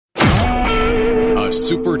A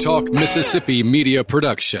Super Talk Mississippi media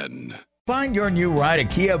production. Find your new ride at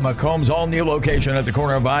Kia Macomb's all-new location at the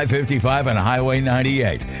corner of I-55 and Highway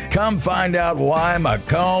 98. Come find out why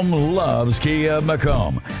Macomb loves Kia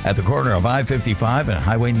Macomb at the corner of I-55 and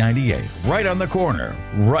Highway 98. Right on the corner,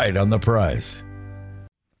 right on the price.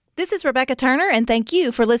 This is Rebecca Turner, and thank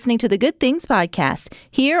you for listening to the Good Things Podcast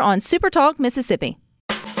here on Super Talk Mississippi.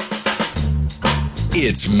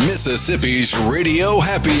 It's Mississippi's Radio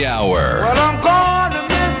Happy Hour. Well, I'm going to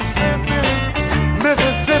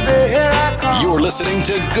Mississippi, here I come. You're listening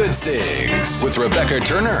to Good Things with Rebecca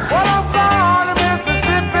Turner. Well, I'm going to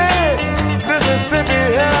Mississippi,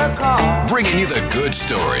 here I come. Bringing you the good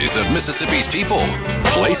stories of Mississippi's people,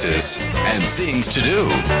 places, and things to do.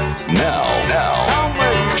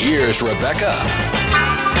 Now, here's Rebecca.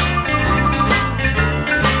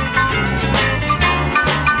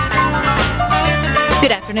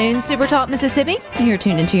 Good afternoon, Super Talk Mississippi. You're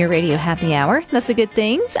tuned into your Radio Happy Hour. That's the Good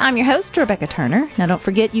Things. I'm your host, Rebecca Turner. Now, don't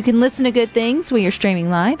forget, you can listen to Good Things when you're streaming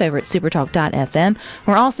live over at supertalk.fm.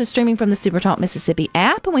 We're also streaming from the Super Talk Mississippi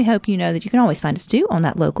app, and we hope you know that you can always find us, too, on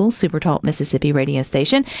that local Super Talk Mississippi radio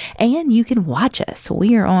station. And you can watch us.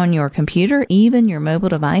 We are on your computer, even your mobile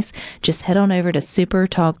device. Just head on over to Super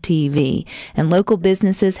Talk TV. And local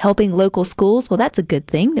businesses helping local schools, well, that's a good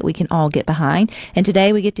thing that we can all get behind. And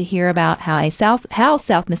today we get to hear about how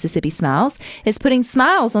South Mississippi Smiles is putting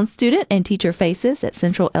smiles on student and teacher faces at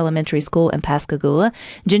Central Elementary School in Pascagoula.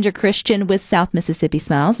 Ginger Christian with South Mississippi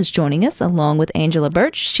Smiles is joining us along with Angela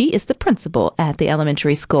Burch. She is the principal at the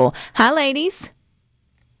elementary school. Hi, ladies.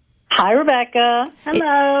 Hi, Rebecca.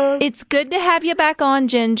 Hello. It's good to have you back on,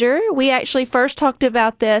 Ginger. We actually first talked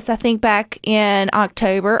about this, I think, back in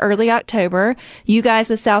October, early October. You guys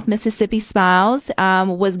with South Mississippi Smiles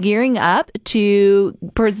was gearing up to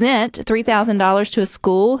present $3,000 to a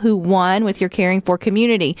school who won with your Caring for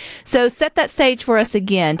Community. So set that stage for us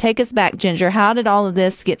again. Take us back, Ginger. How did all of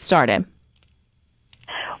this get started?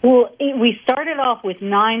 Well, we started off with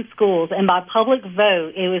 9 schools, and by public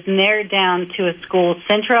vote, it was narrowed down to a school,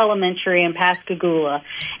 Central Elementary in Pascagoula.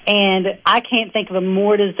 And I can't think of a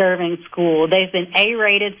more deserving school. They've been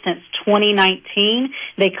A-rated since 2019.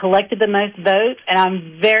 They collected the most votes, and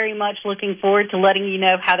I'm very much looking forward to letting you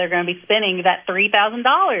know how they're going to be spending that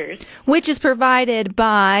 $3,000. Which is provided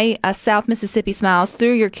by South Mississippi Smiles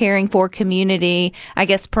through your Caring for Community, I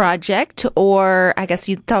guess, project, or I guess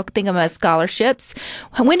you think of them as scholarships.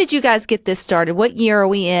 When did you guys get this started? What year are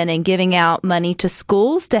we in giving out money to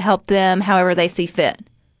schools to help them however they see fit?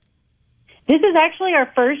 This is actually our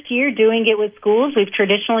first year doing it with schools. We've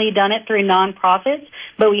traditionally done it through nonprofits,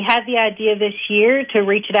 but we had the idea this year to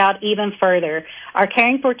reach it out even further. Our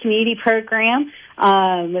Caring for Community program,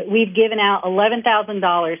 we've given out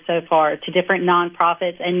 $11,000 so far to different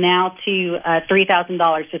nonprofits and now to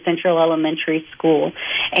 $3,000 to Central Elementary School.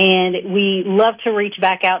 And we love to reach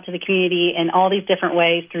back out to the community in all these different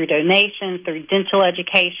ways through donations, through dental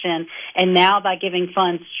education, and now by giving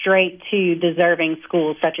funds straight to deserving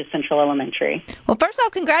schools such as Central Elementary. Well, first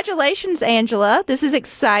off, congratulations, Angela. This is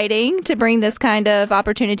exciting to bring this kind of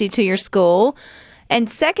opportunity to your school. And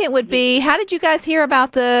second would be, how did you guys hear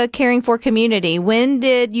about the Caring for Community? When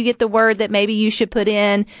did you get the word that maybe you should put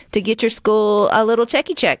in to get your school a little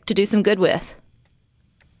checky check to do some good with?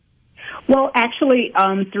 Well, actually,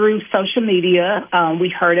 through social media, we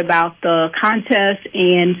heard about the contest,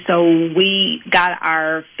 and so we got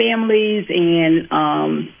our families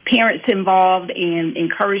and parents involved and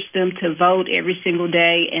encouraged them to vote every single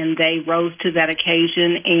day, and they rose to that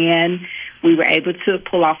occasion, and we were able to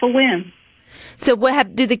pull off a win. So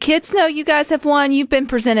do the kids know you guys have won? You've been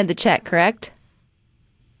presented the check, correct?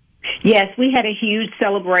 Yes, we had a huge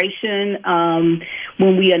celebration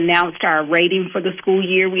when we announced our rating for the school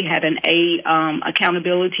year. We had an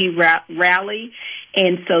accountability rally,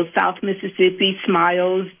 and so South Mississippi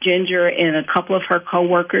Smiles, Ginger, and a couple of her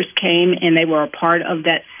coworkers came, and they were a part of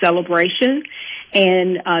that celebration.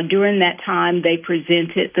 And during that time, they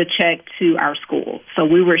presented the check to our school. So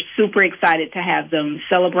we were super excited to have them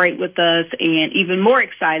celebrate with us, and even more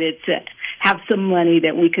excited to have some money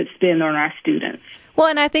that we could spend on our students. Well,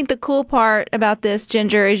 and I think the cool part about this,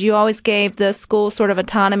 Ginger, is you always gave the school sort of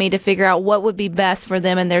autonomy to figure out what would be best for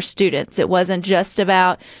them and their students. It wasn't just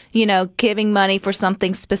about, giving money for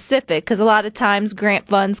something specific, because a lot of times grant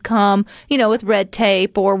funds come, with red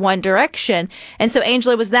tape or one direction. And so,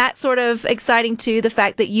 Angela, was that sort of exciting too, the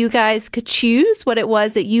fact that you guys could choose what it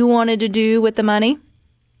was that you wanted to do with the money?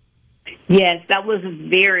 Yes, that was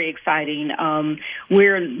very exciting.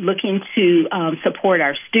 We're looking to support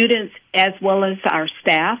our students as well as our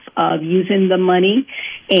staff using the money,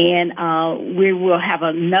 and we will have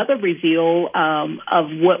another reveal of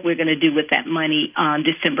what we're going to do with that money on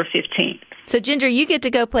December 15th. So, Ginger, you get to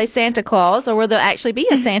go play Santa Claus, or will there actually be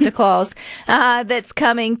a Santa Claus that's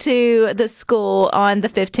coming to the school on the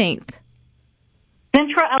 15th?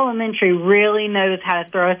 Central Elementary really knows how to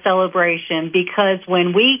throw a celebration, because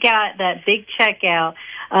when we got that big check out,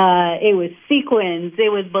 it was sequins, it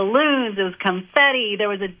was balloons, it was confetti, there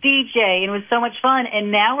was a DJ, and it was so much fun. And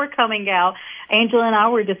now we're coming out, Angela and I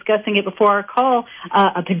were discussing it before our call,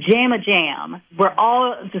 a pajama jam, where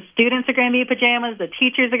all the students are going to be in pajamas, the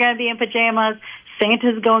teachers are going to be in pajamas,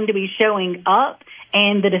 Santa's going to be showing up.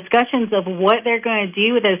 And the discussions of what they're going to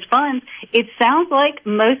do with those funds, it sounds like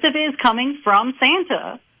most of it is coming from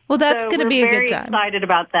Santa. Well, that's going to be a good time. We're very excited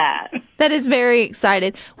about that. That is very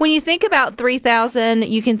excited. When you think about 3,000,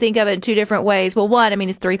 you can think of it in two different ways. Well, one, I mean,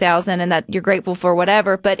 it's 3,000 and that you're grateful for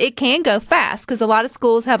whatever, but it can go fast because a lot of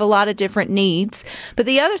schools have a lot of different needs. But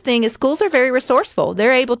the other thing is schools are very resourceful.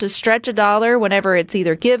 They're able to stretch a dollar whenever it's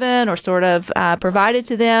either given or sort of provided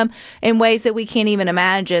to them in ways that we can't even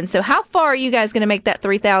imagine. So how far are you guys going to make that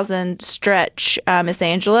 3,000 stretch, Miss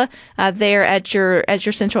Angela, there at your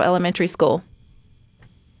Central Elementary School?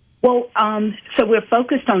 Well, so we're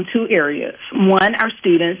focused on two areas. One, our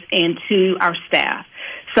students, and two, our staff.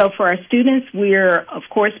 So for our students, we're, of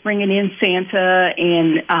course, bringing in Santa,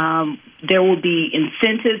 and there will be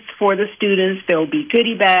incentives for the students. There will be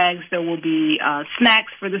goodie bags. There will be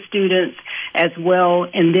snacks for the students as well.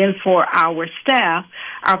 And then for our staff,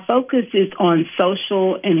 our focus is on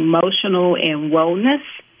social and emotional and wellness.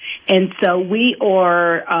 And so we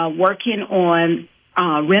are working on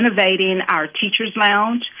renovating our teacher's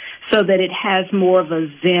lounge so that it has more of a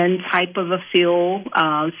Zen type of a feel,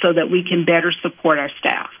 so that we can better support our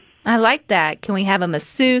staff. I like that. Can we have a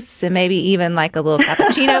masseuse and maybe even like a little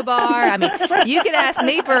cappuccino bar? I mean, you can ask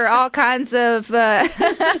me for all kinds of,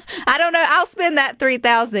 I don't know, I'll spend that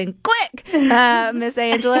 $3,000 quick, Miss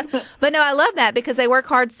Angela. But no, I love that because they work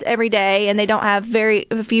hard every day and they don't have very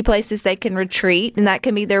few places they can retreat. And that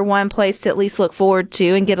can be their one place to at least look forward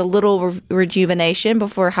to and get a little rejuvenation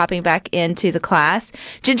before hopping back into the class.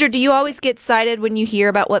 Ginger, do you always get excited when you hear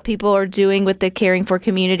about what people are doing with the Caring for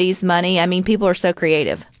Communities money? I mean, people are so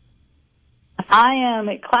creative. I am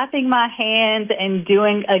clapping my hands and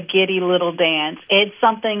doing a giddy little dance. It's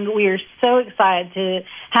something we are so excited to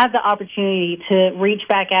have the opportunity to reach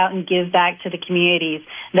back out and give back to the communities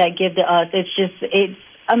that give to us. It's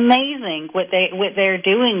amazing what they're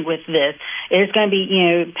doing with this. There's going to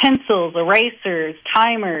be, pencils, erasers,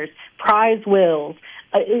 timers, prize wheels.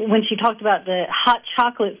 When she talked about the hot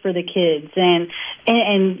chocolate for the kids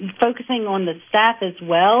and focusing on the staff as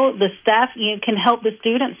well, the staff can help the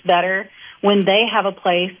students better when they have a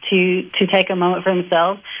place to take a moment for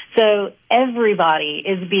themselves. So everybody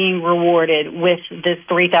is being rewarded with this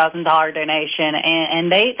 $3,000 donation,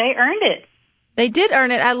 and they earned it. They did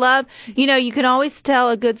earn it. I love, you can always tell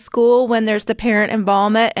a good school when there's the parent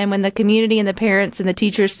involvement and when the community and the parents and the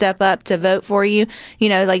teachers step up to vote for you,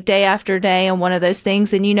 like day after day on one of those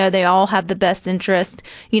things. And, they all have the best interest,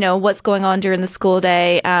 what's going on during the school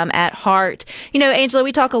day at heart. Angela,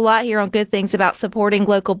 we talk a lot here on Good Things about supporting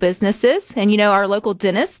local businesses and, our local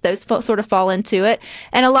dentists, those sort of fall into it.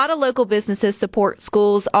 And a lot of local businesses support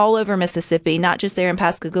schools all over Mississippi, not just there in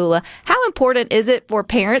Pascagoula. How important is it for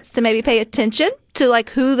parents to maybe pay attention to like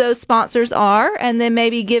who those sponsors are and then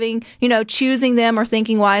maybe giving, choosing them or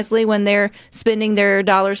thinking wisely when they're spending their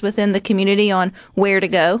dollars within the community on where to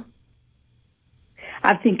go?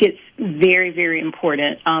 I think it's very, very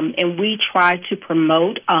important. And we try to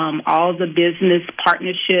promote all the business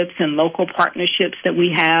partnerships and local partnerships that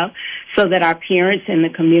we have so that our parents and the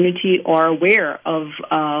community are aware of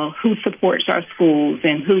who supports our schools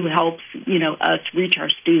and who helps, us reach our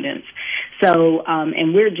students. So,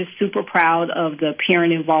 and we're just super proud of the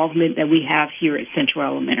parent involvement that we have here at Central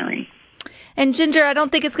Elementary. And Ginger, I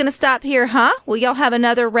don't think it's going to stop here, huh? Will y'all have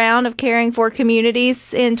another round of Caring for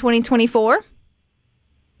Communities in 2024?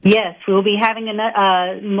 Yes, we'll be having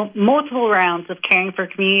multiple rounds of Caring for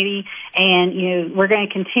Community, and we're going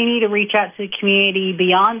to continue to reach out to the community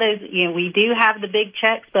beyond those. We do have the big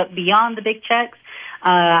checks, but beyond the big checks,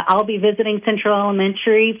 I'll be visiting Central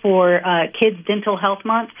Elementary for Kids Dental Health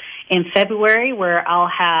Month in February, where I'll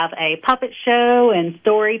have a puppet show and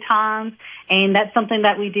story times. And that's something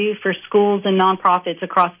that we do for schools and nonprofits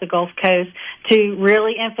across the Gulf Coast to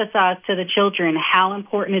really emphasize to the children how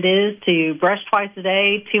important it is to brush twice a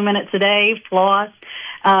day, 2 minutes a day, floss,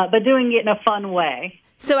 but doing it in a fun way.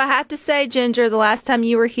 So I have to say, Ginger, the last time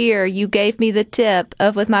you were here, you gave me the tip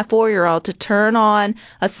of with my 4-year-old to turn on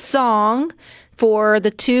a song for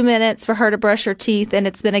the 2 minutes for her to brush her teeth, and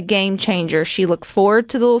it's been a game changer. She looks forward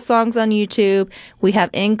to the little songs on YouTube. We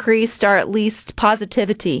have increased our at least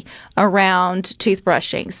positivity around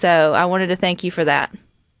toothbrushing. So I wanted to thank you for that.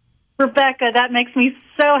 Rebecca, that makes me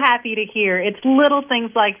so happy to hear. It's little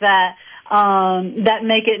things like that that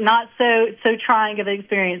make it not so trying of an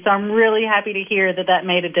experience. So I'm really happy to hear that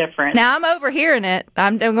made a difference. Now I'm overhearing it.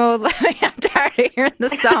 I'm tired of hearing the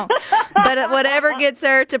song, but whatever gets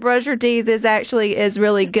her to brush her teeth is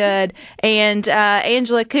really good. And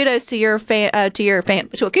Angela, kudos to your kudos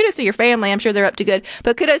to your family. I'm sure they're up to good,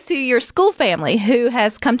 but kudos to your school family who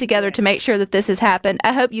has come together to make sure that this has happened.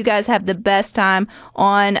 I hope you guys have the best time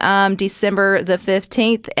on December the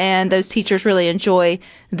 15th, and those teachers really enjoy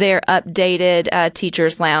their updated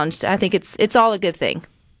teachers lounge. I think it's all a good thing.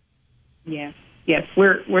 Yes,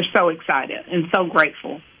 we're so excited and so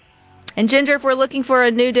grateful. And Ginger, if we're looking for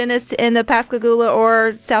a new dentist in the Pascagoula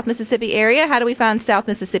or South Mississippi area, how do we find South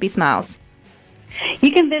Mississippi Smiles?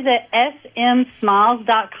 You can visit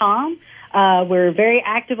smsmiles.com. We're very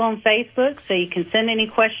active on Facebook, so you can send any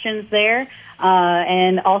questions there.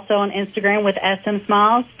 And also on Instagram with SM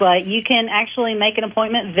Smiles. But you can actually make an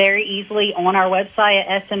appointment very easily on our website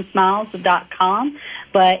at smsmiles.com.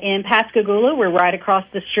 But in Pascagoula, we're right across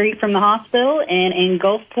the street from the hospital. And in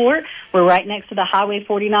Gulfport, we're right next to the Highway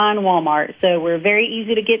 49 Walmart. So we're very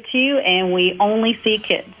easy to get to, and we only see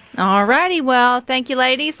kids. All righty. Well, thank you,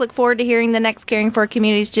 ladies. Look forward to hearing the next Caring for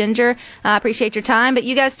Communities, Ginger. I appreciate your time. But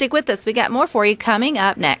you guys stick with us. We got more for you coming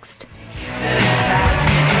up next.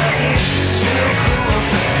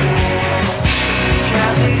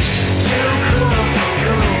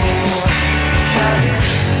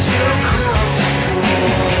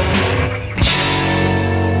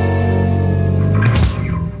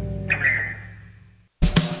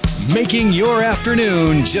 Making your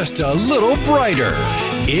afternoon just a little brighter.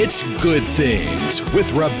 It's Good Things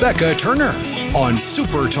with Rebecca Turner on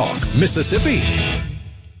Super Talk, Mississippi.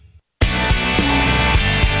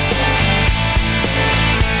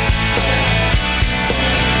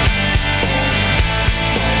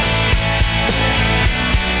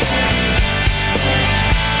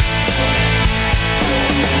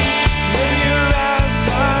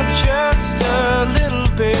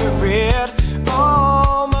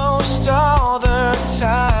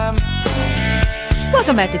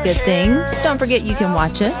 Welcome back to Good Things. Don't forget you can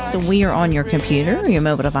watch us. We are on your computer or your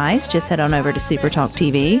mobile device. Just head on over to Super Talk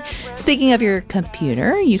TV. Speaking of your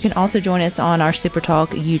computer, you can also join us on our Super Talk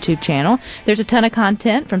YouTube channel. There's a ton of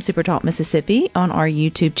content from Super Talk Mississippi on our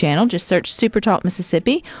YouTube channel. Just search Super Talk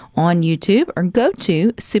Mississippi on YouTube or go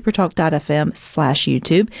to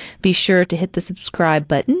supertalk.fm/YouTube. Be sure to hit the subscribe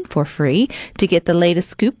button for free to get the latest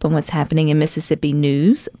scoop on what's happening in Mississippi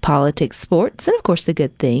news, politics, sports, and of course the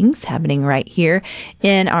good things happening right here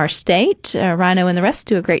in our state. Rhino and the rest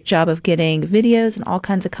do a great job of getting videos and all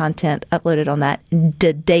kinds of content uploaded on that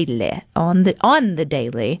daily.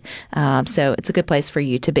 So it's a good place for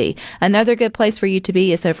you to be. Another good place for you to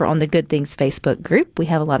be is over on the Good Things Facebook group. We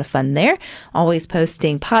have a lot of fun there, always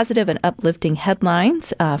posting positive and uplifting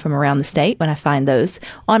headlines from around the state when I find those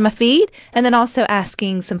on my feed, and then also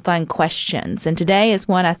asking some fun questions. And today is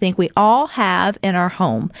one I think we all have in our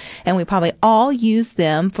home, and we probably all use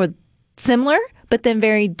them for similar but then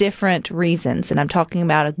very different reasons. And I'm talking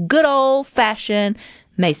about a good old-fashioned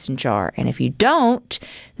mason jar. And if you don't,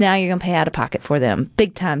 now you're going to pay out of pocket for them.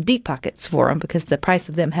 Big time, deep pockets for them, because the price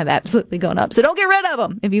of them have absolutely gone up. So don't get rid of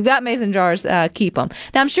them. If you've got mason jars, keep them.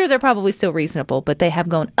 Now, I'm sure they're probably still reasonable, but they have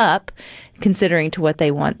gone up considering to what they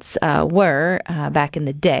once were back in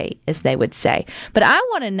the day, as they would say. But I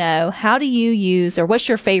want to know, how do you use, or what's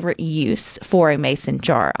your favorite use for a mason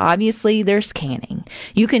jar? Obviously, there's canning.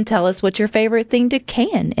 You can tell us what your favorite thing to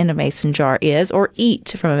can in a mason jar is, or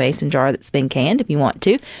eat from a mason jar that's been canned if you want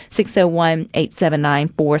to.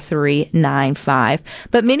 601-879-4395.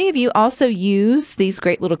 But many of you also use these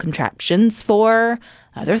great little contraptions for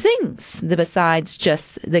other things besides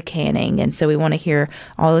just the canning. And so we want to hear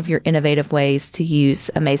all of your innovative ways to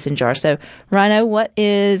use a mason jar. So, Rhino, what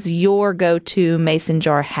is your go-to mason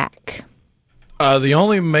jar hack? The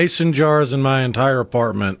only mason jars in my entire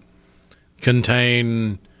apartment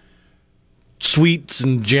contain sweets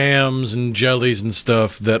and jams and jellies and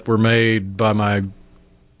stuff that were made by my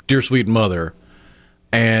dear sweet mother.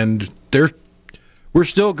 And we're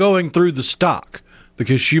still going through the stock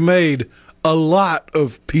because she made a lot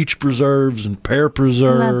of peach preserves and pear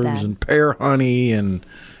preserves and pear honey and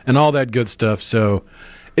all that good stuff. So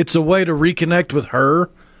it's a way to reconnect with her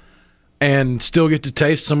and still get to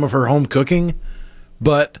taste some of her home cooking,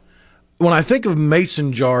 But when I think of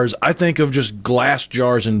mason jars, I think of just glass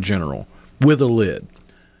jars in general with a lid.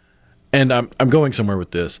 And I'm going somewhere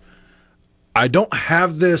with this. I don't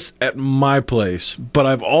have this at my place, but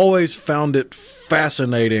I've always found it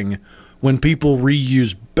fascinating when people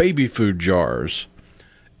reuse baby food jars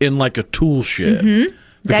in like a tool shed. Mm-hmm.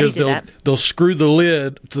 Because Daddy did that. they'll screw the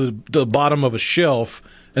lid to the bottom of a shelf,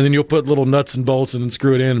 and then you'll put little nuts and bolts and then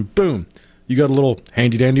screw it in, and boom, you got a little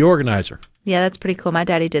handy-dandy organizer. Yeah, that's pretty cool. My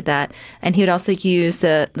daddy did that. And he would also use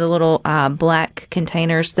the little black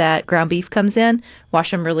containers that ground beef comes in, wash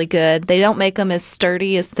them really good. They don't make them as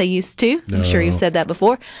sturdy as they used to. No. I'm sure you've said that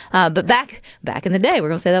before. But back in the day, we're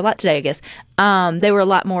going to say that a lot today, I guess, they were a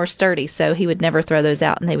lot more sturdy. So he would never throw those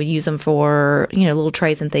out, and they would use them for, little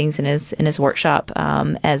trays and things in his workshop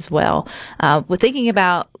as well. With thinking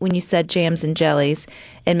about when you said jams and jellies,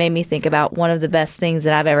 it made me think about one of the best things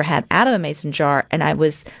that I've ever had out of a mason jar, and I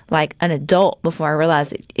was like an adult before I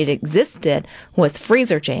realized it existed, was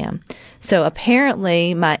freezer jam. So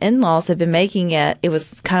apparently my in-laws have been making it. It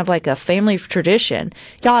was kind of like a family tradition.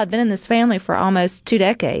 Y'all, I've been in this family for almost 2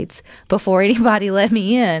 decades before anybody let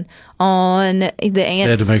me in on the aunts. They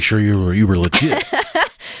had to make sure you were legit.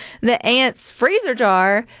 The aunt's freezer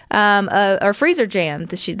jar, or freezer jam.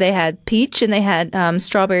 They had peach and they had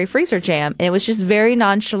strawberry freezer jam. And it was just very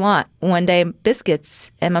nonchalant. One day,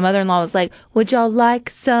 biscuits. And my mother-in-law was like, would y'all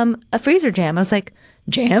like a freezer jam? I was like,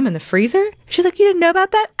 jam in the freezer? She's like, you didn't know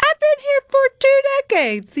about that? I've been here for 2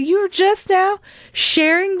 decades. So you were just now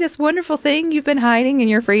sharing this wonderful thing you've been hiding in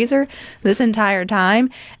your freezer this entire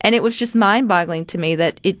time. And it was just mind-boggling to me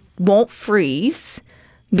that it won't freeze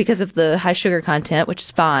because of the high sugar content, which is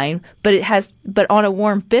fine, but on a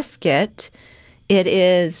warm biscuit, it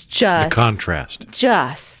is just the contrast.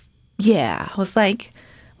 Yeah. I was like,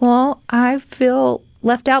 well, I feel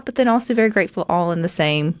left out, but then also very grateful, all in the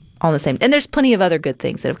same. And there's plenty of other good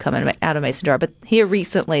things that have come out of mason jar, but here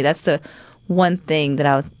recently, that's the one thing that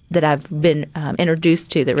I've been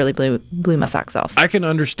introduced to that really blew my socks off. I can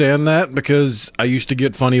understand that because I used to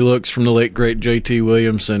get funny looks from the late, great J.T.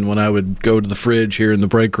 Williamson when I would go to the fridge here in the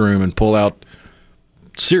break room and pull out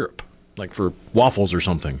syrup, like for waffles or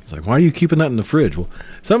something. It's like, why are you keeping that in the fridge? Well,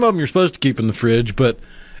 some of them you're supposed to keep in the fridge, but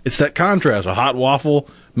it's that contrast, a hot waffle,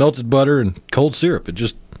 melted butter, and cold syrup.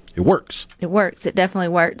 It works. It works. It definitely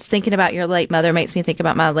works. Thinking about your late mother makes me think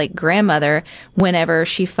about my late grandmother. Whenever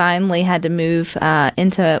she finally had to move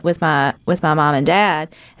with my mom and dad,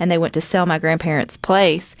 and they went to sell my grandparents'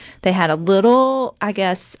 place, they had a little, I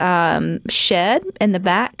guess, shed in the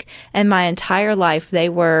back. And my entire life, they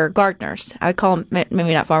were gardeners. I would call them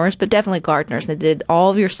maybe not farmers, but definitely gardeners. They did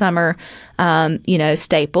all of your summer,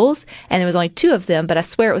 staples. And there was only 2 of them, but I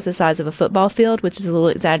swear it was the size of a football field, which is a little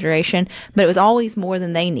exaggeration. But it was always more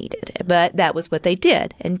than they needed. But that was what they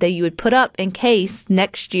did. And you would put up in case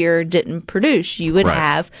next year didn't produce. You would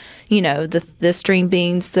have, the string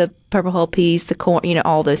beans, the purple hull peas, the corn,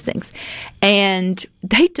 all those things. And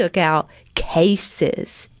they took out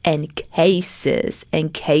cases and cases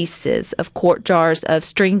and cases of quart jars of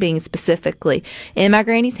string beans specifically in my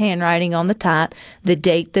granny's handwriting on the top, the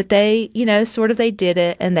date that they, they did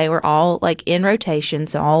it, and they were all like in rotation.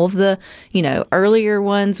 So all of the, earlier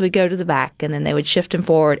ones would go to the back and then they would shift them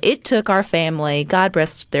forward. It took our family, God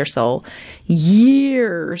rest their soul,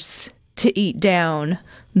 years to eat down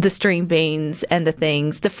the string beans and the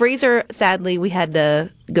things. The freezer, sadly, we had to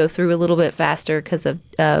go through a little bit faster because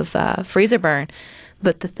of freezer burn.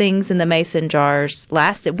 But the things in the mason jars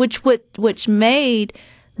lasted, which made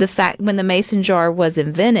the fact when the mason jar was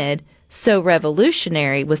invented so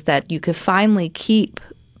revolutionary was that you could finally keep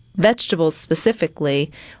vegetables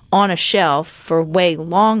specifically on a shelf for way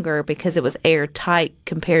longer because it was airtight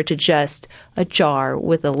compared to just a jar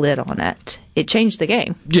with a lid on it. It changed the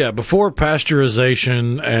game. Yeah, before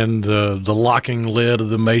pasteurization and the locking lid of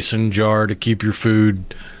the mason jar to keep your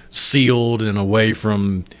food sealed and away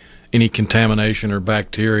from any contamination or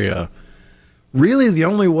bacteria, really the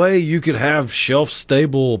only way you could have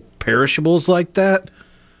shelf-stable perishables like that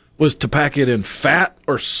was to pack it in fat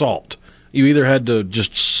or salt. You either had to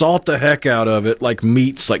just salt the heck out of it, like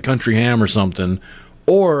meats, like country ham or something,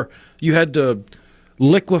 or you had to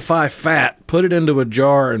liquefy fat, put it into a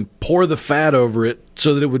jar, and pour the fat over it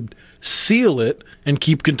so that it would seal it and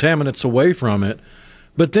keep contaminants away from it.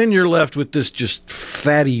 But then you're left with this just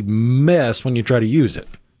fatty mess when you try to use it.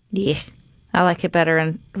 Yeah. I like it better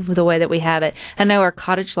in the way that we have it. I know our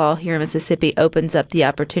cottage law here in Mississippi opens up the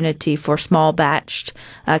opportunity for small batched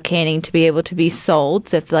canning to be able to be sold.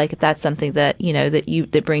 So if that's something that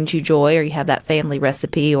that brings you joy, or you have that family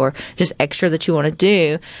recipe or just extra that you want to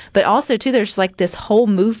do. But also too, there's like this whole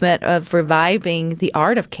movement of reviving the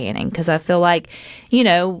art of canning, because I feel like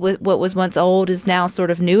what was once old is now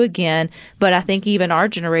sort of new again. But I think even our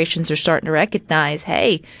generations are starting to recognize,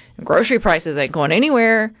 hey, grocery prices ain't going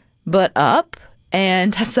anywhere but up.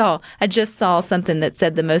 And I just saw something that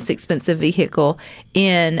said the most expensive vehicle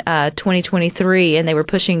in 2023, and they were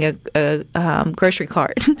pushing a grocery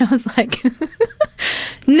cart. And I was like,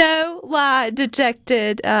 no lie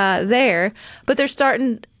detected there. But they're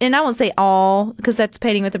starting, and I won't say all, because that's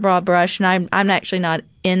painting with a broad brush, and I'm actually not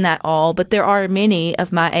in that all, but there are many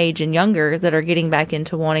of my age and younger that are getting back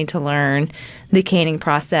into wanting to learn the canning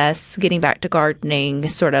process, getting back to gardening,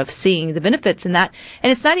 sort of seeing the benefits in that.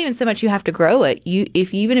 And it's not even so much you have to grow it.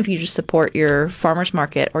 Even if you just support your farmer's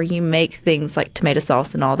market, or you make things like tomato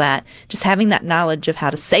sauce and all that, just having that knowledge of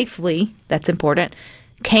how to safely, that's important,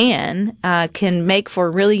 can make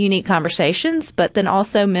for really unique conversations, but then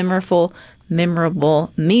also memorable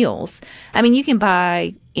meals. I mean, you can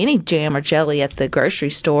buy any jam or jelly at the grocery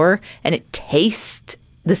store and it tastes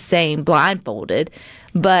the same blindfolded,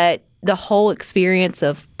 but the whole experience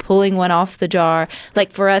of pulling one off the jar, like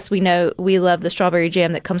for us, we know we love the strawberry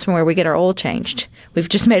jam that comes from where we get our oil changed. We've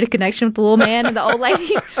just made a connection with the little man and the old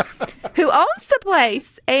lady who owns the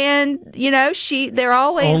place, and they're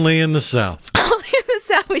always only in the South. Only in the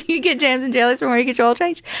South, when you get jams and jellies from where you get your oil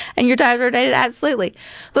changed and your tires rotated, absolutely.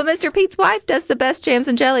 But Mr. Pete's wife does the best jams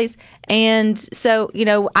and jellies, and so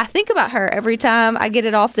I think about her every time I get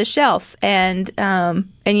it off the shelf and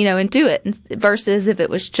do it, versus if it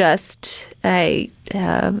was just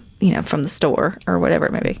from the store or whatever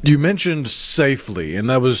it may be. You mentioned safely, and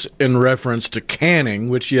that was in reference to canning,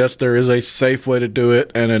 which, yes, there is a safe way to do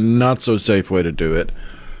it and a not so safe way to do it.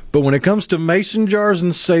 But when it comes to mason jars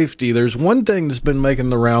and safety, there's one thing that's been making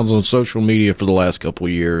the rounds on social media for the last couple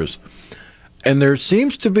of years, and there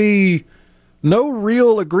seems to be no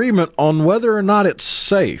real agreement on whether or not it's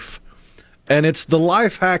safe. And it's the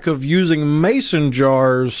life hack of using mason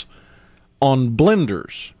jars on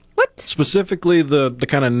blenders. What? Specifically the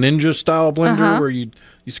kind of ninja style blender where you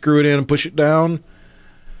screw it in and push it down.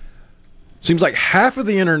 Seems like half of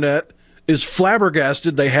the internet is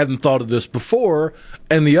flabbergasted they hadn't thought of this before,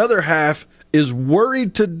 and the other half is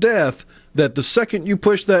worried to death that the second you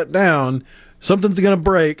push that down, something's going to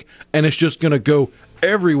break, and it's just going to go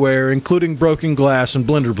everywhere, including broken glass and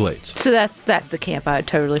blender blades. So that's the camp I would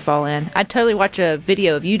totally fall in. I'd totally watch a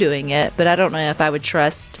video of you doing it, but I don't know if I would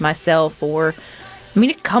trust myself, or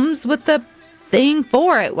it comes with the thing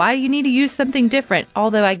for it. Why do you need to use something different?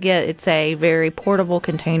 Although I get it's a very portable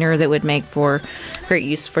container that would make for great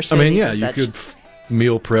use for smoothies and such. You could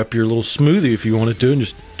meal prep your little smoothie if you wanted to, and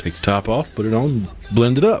just take the top off, put it on, and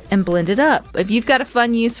blend it up. If you've got a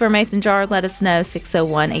fun use for a mason jar, let us know,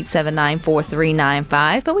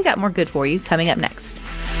 601-879-4395. But we got more good for you coming up next.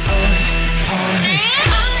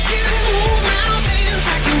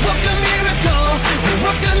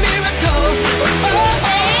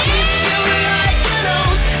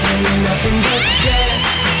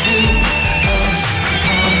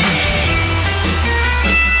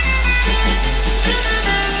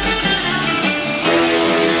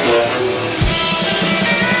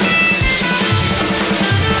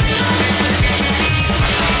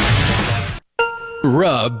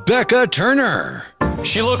 Rebecca Turner.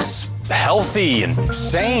 She looks healthy and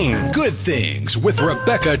sane. Good Things with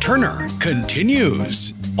Rebecca Turner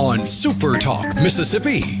continues on Super Talk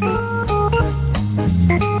Mississippi.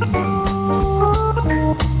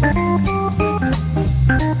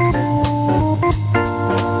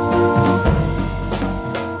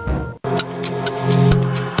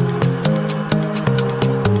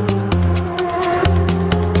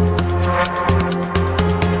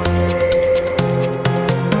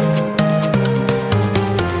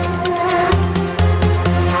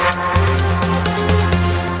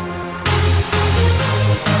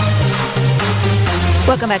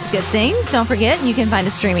 Welcome back to Good Things. Don't forget, you can find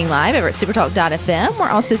us streaming live over at supertalk.fm. We're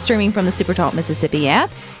also streaming from the Supertalk Mississippi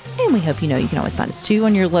app. And we hope you can always find us, too,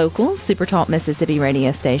 on your local Supertalk Mississippi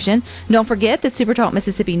radio station. Don't forget that Supertalk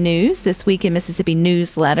Mississippi News, This Week in Mississippi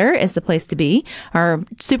newsletter, is the place to be. Our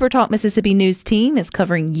Supertalk Mississippi News team is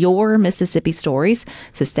covering your Mississippi stories.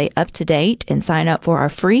 So stay up to date and sign up for our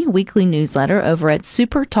free weekly newsletter over at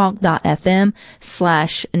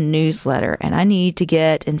supertalk.fm/newsletter. And I need to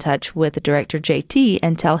get in touch with the director, JT, JT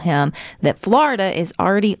and tell him that Florida is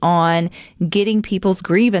already on getting people's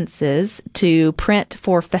grievances to print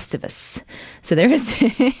for Festivus. So there is,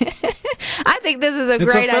 I think this is a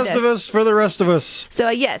great idea. It's a Festivus for the rest of us. So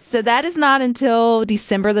yes, so that is not until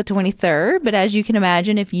December the 23rd. But as you can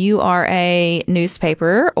imagine, if you are a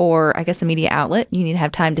newspaper or I guess a media outlet, you need to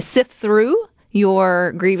have time to sift through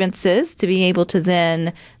your grievances to be able to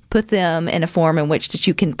then put them in a form in which that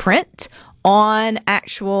you can print on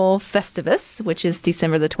actual Festivus, which is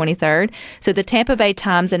December the 23rd. So the Tampa Bay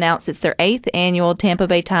Times announced it's their 8th annual Tampa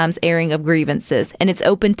Bay Times airing of grievances, and it's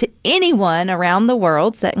open to anyone around the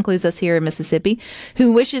world, so that includes us here in Mississippi,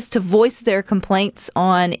 who wishes to voice their complaints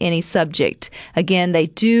on any subject. Again, they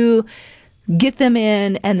do get them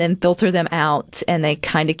in and then filter them out, and they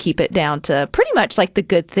kind of keep it down to pretty much like the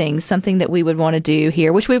good things, something that we would want to do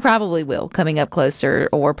here, which we probably will coming up closer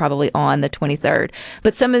or probably on the 23rd.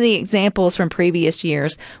 But some of the examples from previous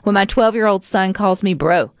years, when my 12-year-old son calls me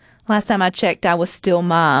bro. Last time I checked, I was still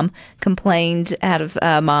mom, complained out of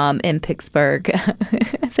mom in Pittsburgh,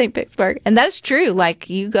 St. Pittsburgh. And that's true. Like,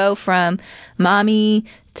 you go from mommy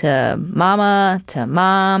to mama to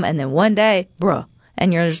mom, and then one day, bruh.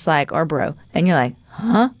 And you're just like, or bro. And you're like,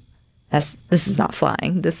 huh? This is not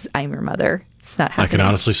flying. I'm your mother. It's not happening. I can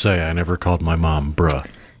honestly say I never called my mom bruh.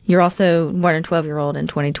 You're also more than 12-year-old in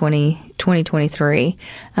 2023.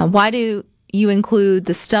 Why do you include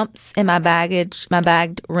the stumps in my bagged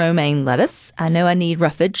romaine lettuce? I know I need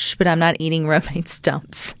roughage, but I'm not eating romaine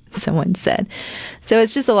stumps, someone said. So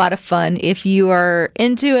it's just a lot of fun. If you are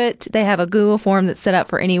into it, they have a Google form that's set up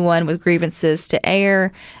for anyone with grievances to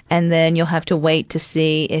air, and then you'll have to wait to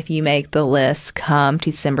see if you make the list come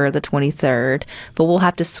December the 23rd. But we'll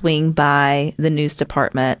have to swing by the news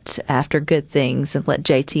department after Good Things and let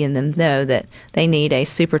JT and them know that they need a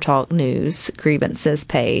Super Talk News grievances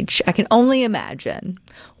page. I can only imagine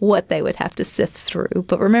what they would have to sift through.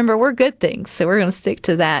 But remember, we're Good Things, so we're going to stick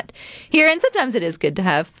to that here. And sometimes it is good to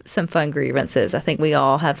have some fun grievances. I think we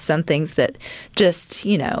all have some things that just,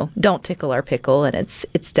 don't tickle our pickle, and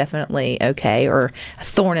it's definitely okay, or a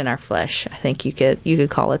thorn in our flesh. I think you could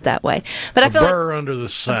call it that way. But I feel burr under the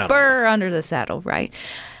saddle. Burr under the saddle, right?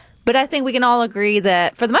 But I think we can all agree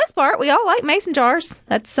that, for the most part, we all like mason jars.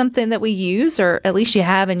 That's something that we use, or at least you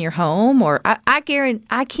have in your home. Or I guarantee,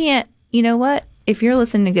 I can't, you know what? If you're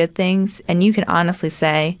listening to Good Things and you can honestly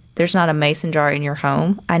say there's not a mason jar in your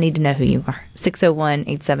home, I need to know who you are.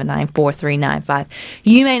 601-879-4395.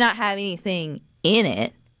 You may not have anything in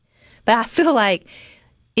it, but I feel like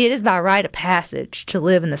it is by rite of passage to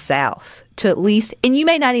live in the South, to at least, and you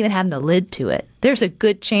may not even have the lid to it. There's a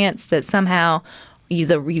good chance that somehow you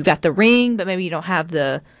got the ring, but maybe you don't have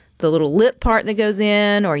the little lip part that goes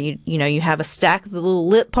in, or you have a stack of the little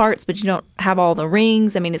lip parts, but you don't have all the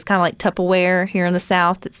rings. I mean, it's kind of like Tupperware here in the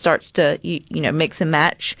South that starts to mix and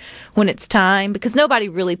match when it's time, because nobody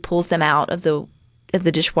really pulls them out of the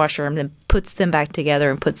dishwasher and then puts them back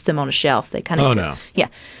together and puts them on a shelf. They kind of no. Yeah.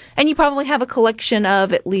 And you probably have a collection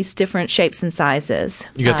of at least different shapes and sizes.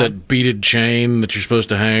 You got that beaded chain that you're supposed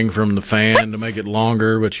to hang from the fan to make it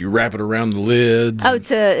longer, but you wrap it around the lids. Oh,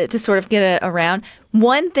 to sort of get it around.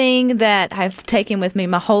 One thing that I've taken with me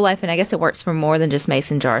my whole life, and I guess it works for more than just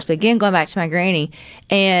mason jars, but again, going back to my granny,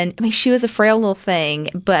 and I mean, she was a frail little thing,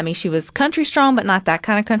 but I mean, she was country strong, but not that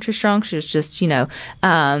kind of country strong. She was just, she ate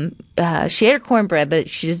her cornbread, but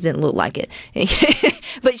she just didn't look like it.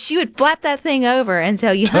 But she would flap that thing over and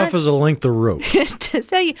tell you, tough as a length of rope. To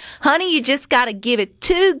tell you, honey, you just got to give it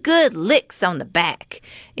 2 good licks on the back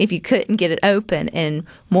if you couldn't get it open. And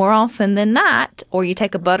more often than not, or you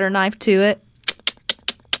take a butter knife to it,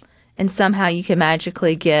 and somehow you can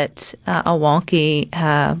magically get a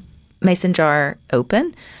wonky mason jar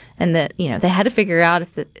open. And that, they had to figure out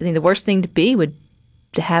if the worst thing to be would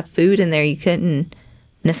to have food in there you couldn't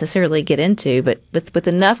necessarily get into, but with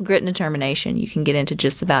enough grit and determination, you can get into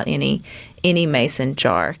just about any mason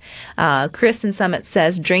jar. Chris in Summit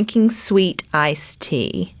says drinking sweet iced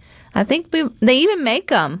tea. I think they even make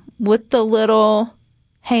them with the little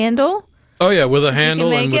handle. Oh yeah, with a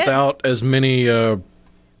handle and without as many.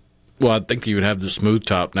 Well, I think you would have the smooth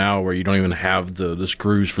top now, where you don't even have the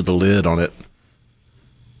screws for the lid on it.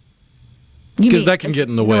 Because that can get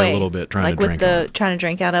in the way a little bit, trying to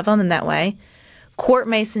drink out of them in that way. Quart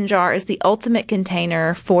mason jar is the ultimate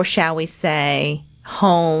container for, shall we say,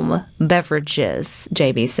 home beverages,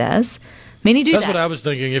 JB says. Many do that. That's what I was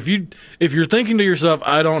thinking. If you're thinking to yourself,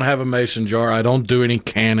 I don't have a mason jar, I don't do any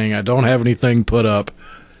canning, I don't have anything put up,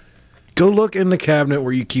 go look in the cabinet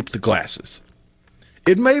where you keep the glasses.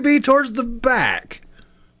 It may be towards the back,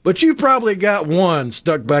 but you probably got one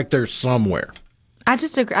stuck back there somewhere. I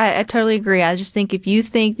just agree. I totally agree. I just think if you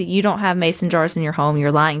think that you don't have mason jars in your home, you're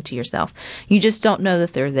lying to yourself. You just don't know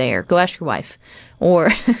that they're there. Go ask your wife. Or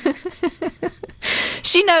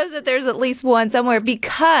she knows that there's at least one somewhere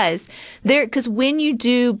because when you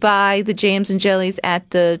do buy the jams and jellies at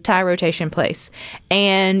the tire rotation place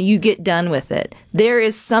and you get done with it, there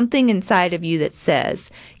is something inside of you that says,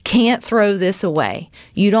 can't throw this away.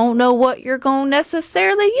 You don't know what you're going to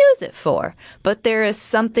necessarily use it for, but there is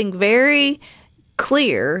something very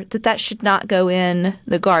clear that should not go in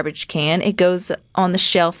the garbage can. It goes on the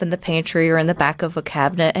shelf in the pantry or in the back of a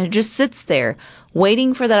cabinet, and it just sits there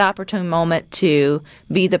waiting for that opportune moment to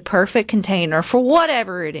be the perfect container for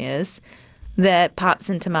whatever it is that pops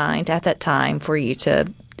into mind at that time for you to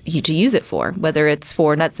use it for, whether it's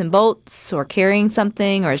for nuts and bolts or carrying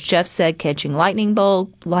something, or as Jeff said, catching lightning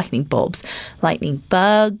bugs.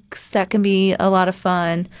 That can be a lot of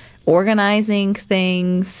fun. Organizing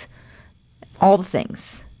things. All the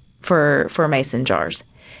things for mason jars.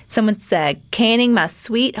 Someone said, canning my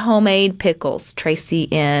sweet homemade pickles, Tracy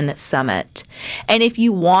in Summit. And if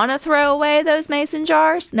you want to throw away those mason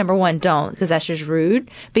jars, number one, don't, because that's just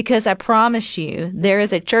rude. Because I promise you, there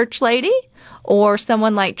is a church lady or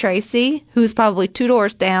someone like Tracy, who's probably 2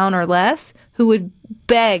 doors down or less, who would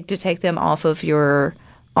beg to take them off of your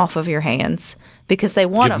hands. Because they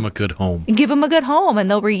want them. Give them a good home. Give them a good home,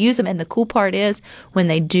 and they'll reuse them. And the cool part is, when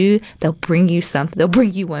they do, they'll bring you something. They'll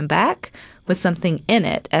bring you one back with something in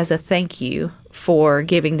it as a thank you for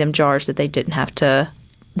giving them jars that they didn't have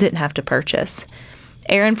to purchase.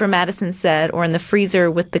 Aaron from Madison said, or in the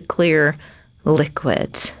freezer with the clear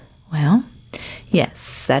liquid. Well,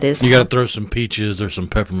 yes, that is. You got to throw some peaches or some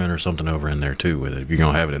peppermint or something over in there too with it if you're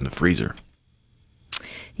gonna have it in the freezer.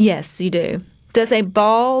 Yes, you do. Does a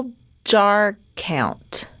ball jar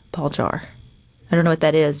count? Ball jar. I don't know what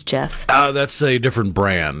that is, Jeff. That's a different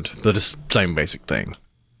brand, but it's the same basic thing.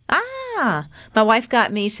 My wife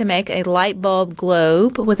got me to make a light bulb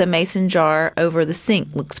globe with a mason jar over the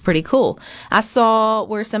sink. Looks pretty cool. I saw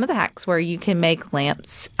where some of the hacks where you can make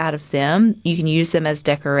lamps out of them. You can use them as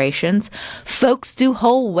decorations. Folks do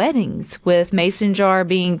whole weddings with mason jar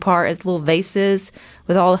being part as little vases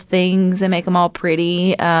with all the things and make them all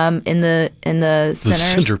pretty in the center. The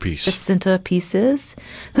centerpiece. The centerpieces.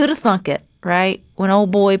 Who'd have thunk it, right? When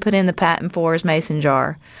old boy put in the patent for his mason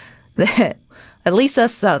jar, that at least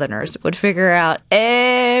us Southerners would figure out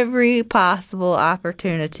every possible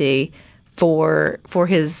opportunity for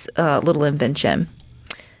his little invention.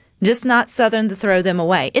 Just not Southern to throw them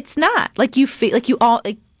away. It's not like you feel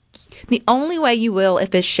like the only way you will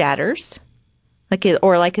if it shatters,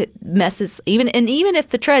 it messes. Even if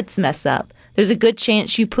the treads mess up, there's a good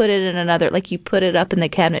chance you put it in another, like you put it up in the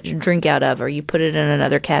cabinet to drink out of, or you put it in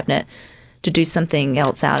another cabinet to do something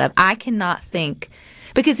else out of. I cannot think.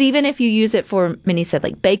 Because even if you use it for, Minnie said,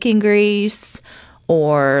 like bacon grease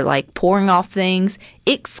or like pouring off things,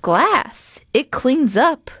 it's glass. It cleans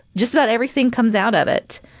up. Just about everything comes out of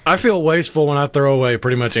it. I feel wasteful when I throw away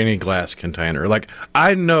pretty much any glass container. Like,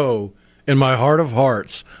 I know in my heart of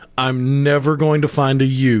hearts, I'm never going to find a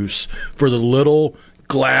use for the little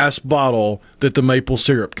glass bottle that the maple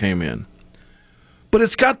syrup came in. But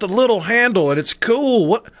it's got the little handle and it's cool.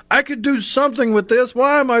 What, I could do something with this.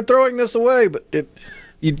 Why am I throwing this away? But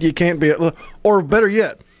you can't be. Or better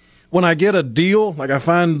yet, when I get a deal, like I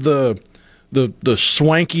find the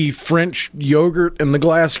swanky French yogurt in the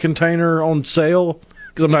glass container on sale,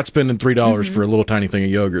 because I'm not spending $3 for a little tiny thing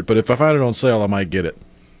of yogurt. But if I find it on sale, I might get it.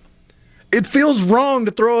 It feels wrong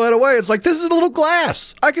to throw that away. It's like, this is a little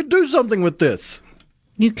glass. I could do something with this.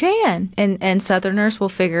 You can, and Southerners will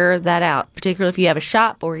figure that out, particularly if you have a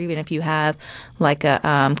shop or even if you have like a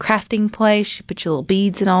crafting place, you put your little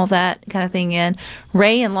beads and all that kind of thing in.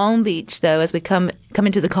 Ray in Long Beach, though, as we come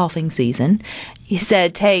into the coughing season, he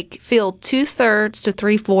said fill 2/3 to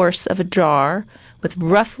 3/4 of a jar with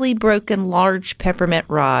roughly broken large peppermint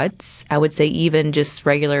rods. I would say even just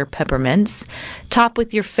regular peppermints. Top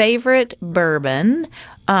with your favorite bourbon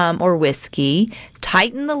or whiskey.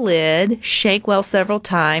 Tighten the lid, shake well several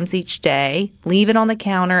times each day, leave it on the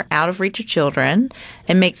counter out of reach of children,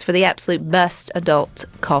 and makes for the absolute best adult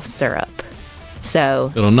cough syrup.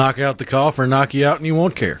 So it'll knock out the cough or knock you out and you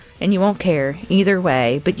won't care. And you won't care either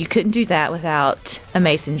way, but you couldn't do that without a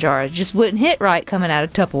mason jar. It just wouldn't hit right coming out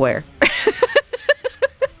of Tupperware.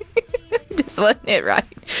 Just wouldn't hit right.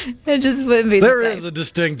 It just wouldn't be There the same. is a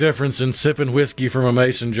distinct difference in sipping whiskey from a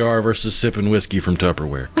mason jar versus sipping whiskey from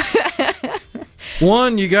Tupperware.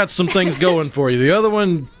 One, you got some things going for you. The other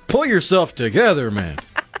one, pull yourself together, man.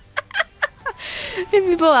 If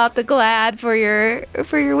you pull out the Glad for your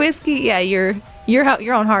whiskey, yeah, you're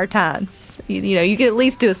on hard times. You could at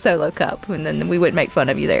least do a solo cup, and then we wouldn't make fun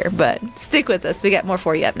of you there. But stick with us. We got more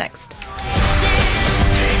for you up next.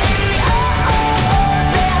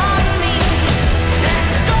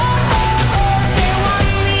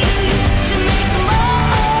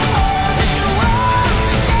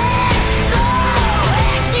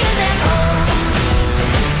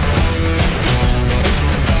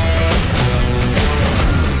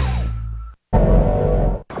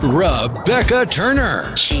 Rebecca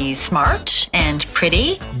Turner. She's smart and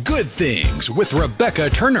pretty. Good Things with Rebecca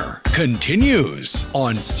Turner continues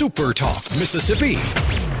on Super Talk, Mississippi.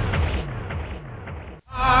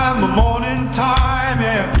 I'm the morning time,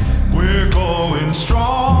 yeah. We're going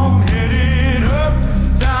strong, heading up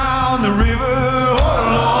down the river.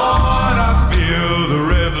 Oh Lord, I feel the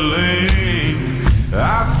reveling.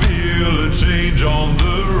 I feel a change on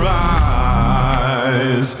the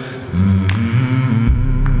rise.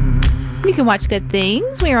 You can watch Good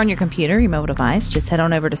Things when you're on your computer, your mobile device. Just head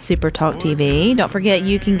on over to Super Talk TV. Don't forget,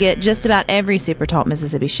 you can get just about every Super Talk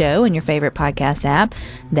Mississippi show in your favorite podcast app.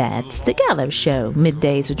 That's The Gallo Show,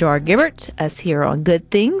 middays with Gerard Gibbert, us here on Good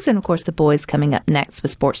Things, and of course the boys coming up next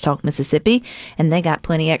with Sports Talk Mississippi. And they got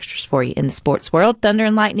plenty extras for you in the sports world. Thunder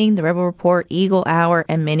and Lightning, The Rebel Report, Eagle Hour,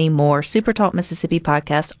 and many more. Super Talk Mississippi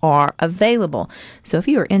podcasts are available. So if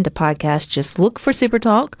you are into podcasts, just look for Super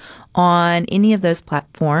Talk on any of those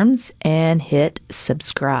platforms and hit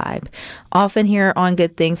subscribe. Often here on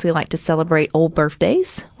Good Things, we like to celebrate old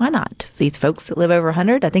birthdays. Why not? These folks that live over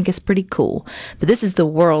 100, I think it's pretty cool. But this is the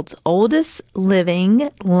world's oldest living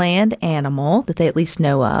land animal that they at least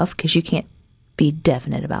know of, because you can't be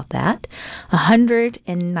definite about that.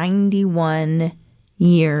 191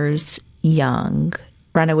 years young.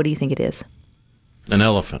 Rhino, what do you think it is? An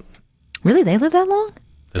elephant. Really? They live that long?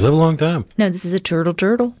 They live a long time. No, this is a turtle.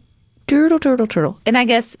 Turtle. And I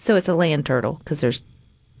guess, so it's a land turtle, because there's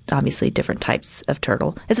obviously different types of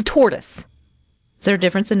turtle. It's a tortoise. Is there a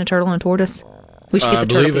difference in a turtle and a tortoise? We should get the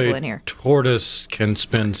turtle people in here. Tortoise can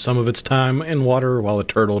spend some of its time in water, while a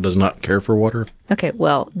turtle does not care for water. Okay,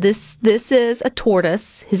 well, this is a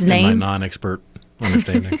tortoise. His name... In my non-expert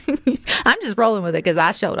understanding. I'm just rolling with it because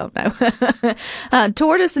I sure don't know.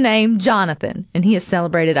 Tortoise named Jonathan, and he has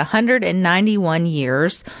celebrated 191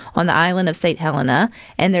 years on the island of St. Helena,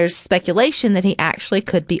 and there's speculation that he actually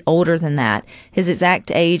could be older than that. His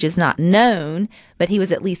exact age is not known, but he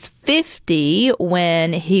was at least 50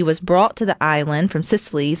 when he was brought to the island from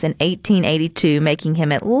Sicily's in 1882, making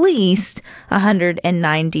him at least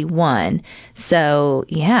 191. So,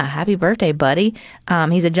 yeah, happy birthday, buddy.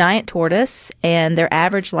 He's a giant tortoise, and their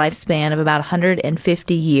average lifespan of about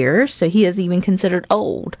 150 years, so he is even considered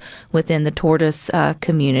old within the tortoise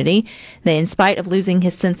community. In spite of losing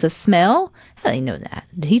his sense of smell, how do they know that?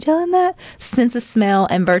 Did he tell him that? Sense of smell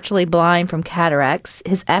and virtually blind from cataracts,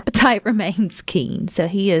 his appetite remains keen. So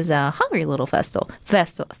he is a hungry little vessel.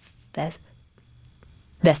 Vessel. That's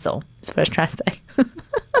what I was trying to say.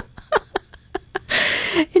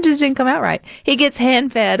 It just didn't come out right. He gets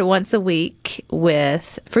hand-fed once a week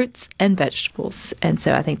with fruits and vegetables. And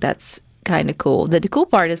so I think that's kind of cool. The cool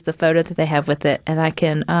part is the photo that they have with it, and I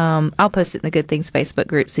can I'll post it in the Good Things Facebook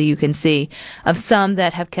group so you can see of some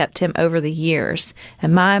that have kept him over the years.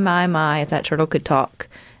 And my, if that turtle could talk,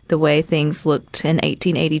 the way things looked in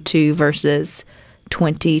 1882 versus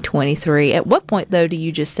 2023. At what point, though, do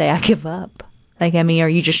you just say, I give up? Like, I mean, are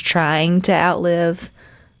you just trying to outlive,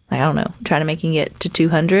 I don't know, trying to making it to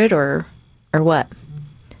 200 or what?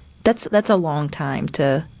 That's a long time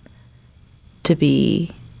to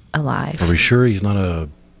be alive. Are we sure he's not a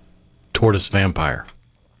tortoise vampire?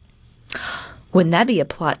 Wouldn't that be a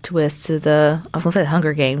plot twist to I was going to say the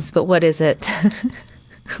Hunger Games, but what is it?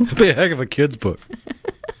 It'd be a heck of a kid's book.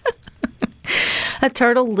 A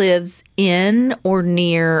turtle lives in or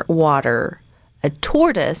near water. A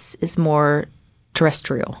tortoise is more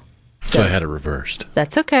terrestrial. So I had it reversed.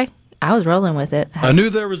 That's okay. I was rolling with it. I knew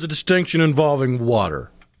there was a distinction involving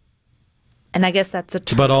water. And I guess that's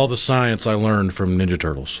It's about all the science I learned from Ninja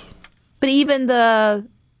Turtles. But even the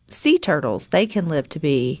sea turtles, they can live to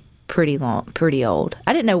be pretty old.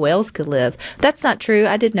 I didn't know whales could live. That's not true.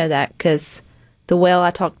 I did know that because the whale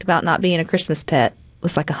I talked about not being a Christmas pet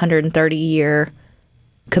was like a 130-year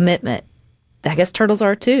commitment. I guess turtles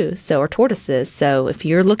are too, so are tortoises. So if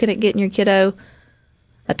you're looking at getting your kiddo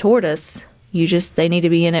a tortoise, they need to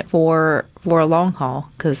be in it for a long haul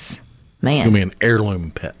because, man. It's going to be an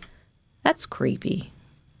heirloom pet. That's creepy.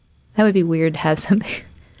 That would be weird to have something.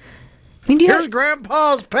 I mean, Here's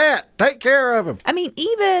Grandpa's pet. Take care of him. I mean,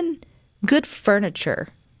 even good furniture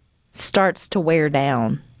starts to wear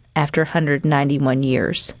down after 191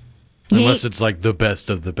 years. Unless it's like the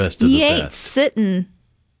best of the best of the best. You ain't sitting,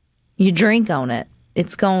 you drink on it,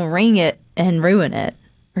 it's going to ring it and ruin it,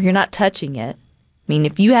 or you're not touching it. I mean,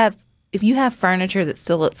 if you have furniture that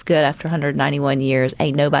still looks good after 191 years,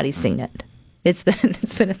 ain't nobody seen it. It's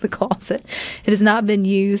been in the closet. It has not been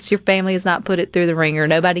used. Your family has not put it through the ringer.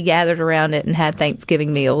 Nobody gathered around it and had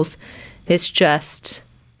Thanksgiving meals. It's just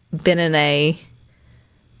been in a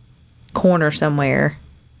corner somewhere,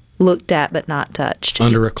 looked at but not touched.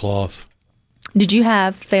 Under a cloth. Did you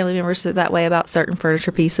have family members that way about certain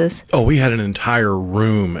furniture pieces? Oh, we had an entire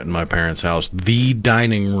room at my parents' house, the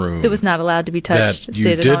dining room. That was not allowed to be touched. That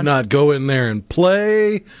you did not go in there and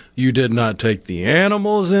play. You did not take the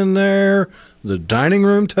animals in there. The dining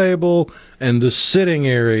room table and the sitting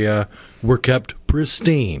area were kept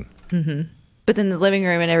pristine. Mm-hmm. But then the living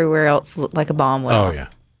room and everywhere else looked like a bomb went off. Oh, yeah.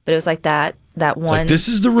 But it was like that one. Like, this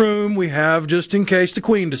is the room we have just in case the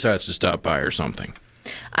queen decides to stop by or something.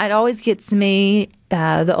 It always gets me,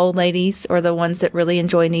 the old ladies or the ones that really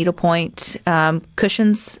enjoy needlepoint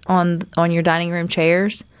cushions on your dining room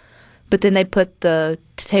chairs, but then they put the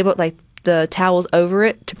table, like the towels over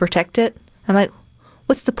it to protect it. I'm like,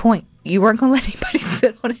 what's the point? You weren't going to let anybody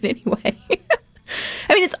sit on it anyway.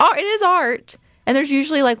 I mean, it's art. It is art. And there's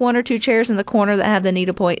usually like one or two chairs in the corner that have the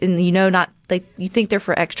needlepoint, and you think they're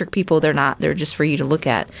for extra people. They're not. They're just for you to look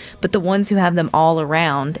at. But the ones who have them all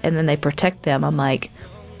around and then they protect them, I'm like,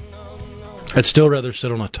 I'd still rather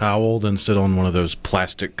sit on a towel than sit on one of those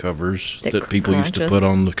plastic covers that people used to put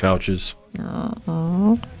on the couches.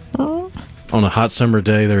 On a hot summer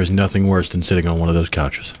day, there is nothing worse than sitting on one of those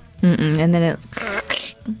couches. And then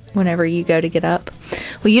whenever you go to get up.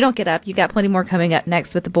 Well, you don't get up. You got plenty more coming up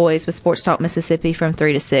next with the boys with Sports Talk Mississippi from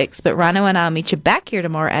 3 to 6. But Rhino and I'll meet you back here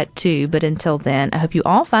tomorrow at 2. But until then, I hope you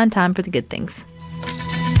all find time for the good things.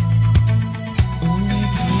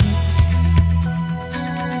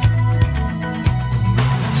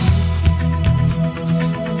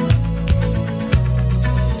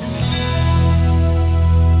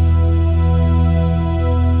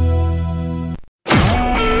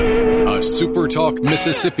 Super Talk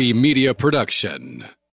Mississippi Media Production.